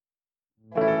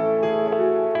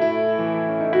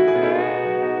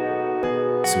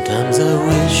Sometimes I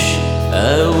wish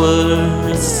I were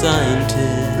a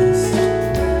scientist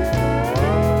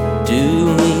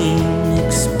doing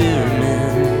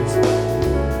experiments,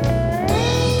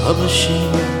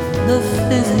 publishing the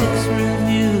physics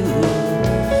review.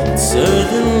 It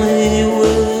certainly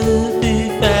would be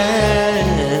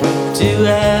fine to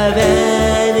have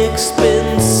an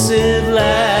expensive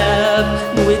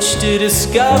lab in which to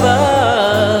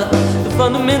discover the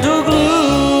fundamental glue.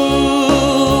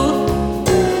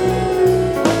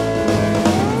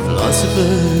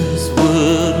 Philosophers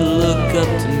would look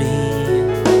up to me,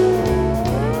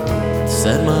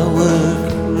 set my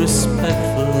work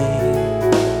respectfully,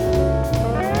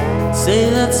 say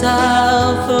that's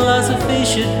how philosophy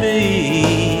should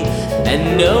be,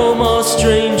 and no more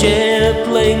strange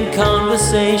airplane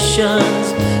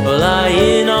conversations, or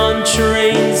lying on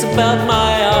trains about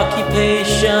my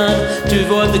occupation, to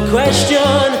avoid the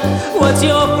question, what's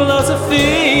your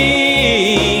philosophy?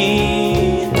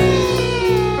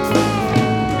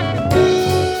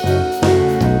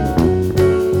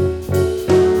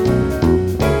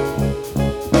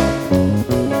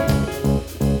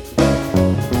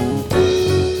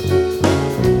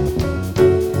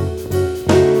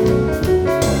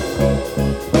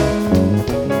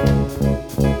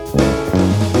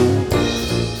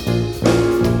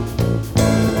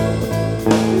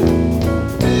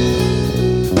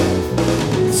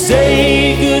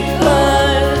 Say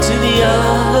goodbye to the a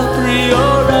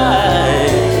priori.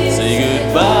 Say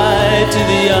goodbye to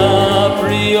the a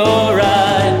priori.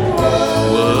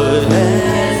 What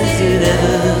has it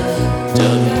ever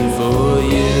done for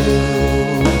you?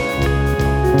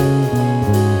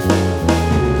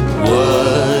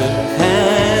 What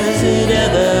has it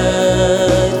ever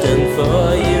done for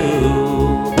you?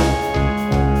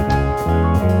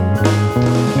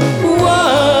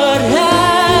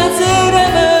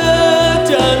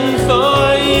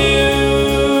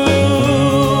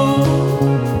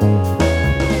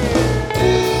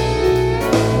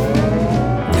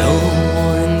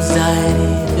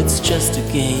 It's just a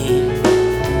game,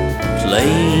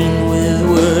 playing with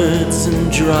words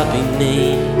and dropping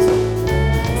names.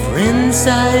 Friends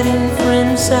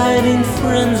citing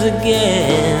friends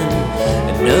again,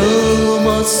 and no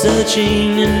more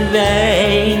searching in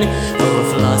vain for a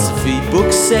philosophy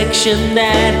book section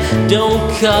that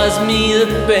don't cause me the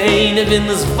pain of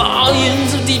endless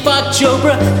volumes of Deepak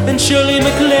Chopra and Shirley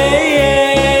MacLaine.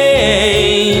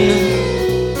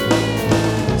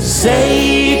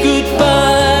 Say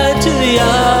goodbye to the a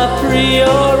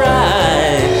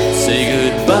priori. Say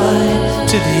goodbye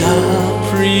to the a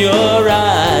priori.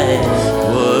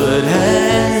 What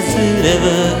has it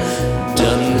ever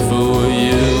done for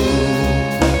you?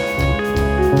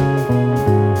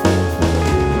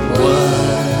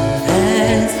 What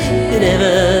has it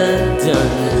ever